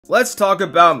Let's talk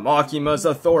about Makima's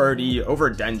authority over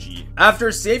Denji.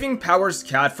 After saving Power's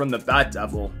cat from the Bat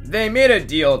Devil, they made a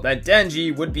deal that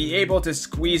Denji would be able to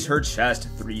squeeze her chest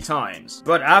 3 times.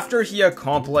 But after he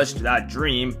accomplished that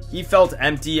dream, he felt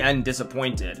empty and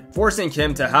disappointed, forcing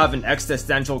him to have an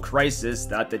existential crisis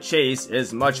that the chase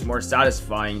is much more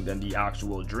satisfying than the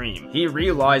actual dream. He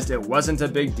realized it wasn't a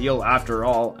big deal after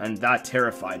all, and that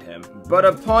terrified him. But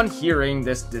upon hearing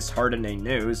this disheartening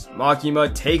news,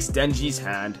 Makima takes Denji's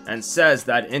hand and says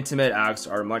that intimate acts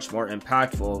are much more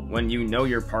impactful when you know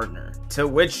your partner, to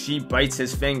which she bites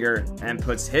his finger and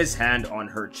puts his hand on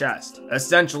her chest,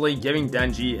 essentially giving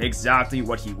Denji exactly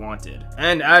what he wanted.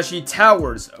 And as she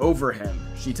towers over him,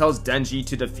 she tells Denji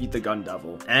to defeat the Gun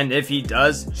Devil, and if he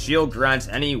does, she'll grant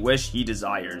any wish he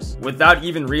desires. Without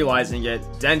even realizing it,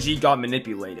 Denji got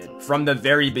manipulated from the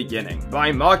very beginning.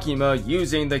 By Makima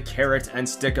using the carrot and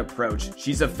stick approach,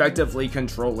 she's effectively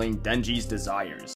controlling Denji's desires.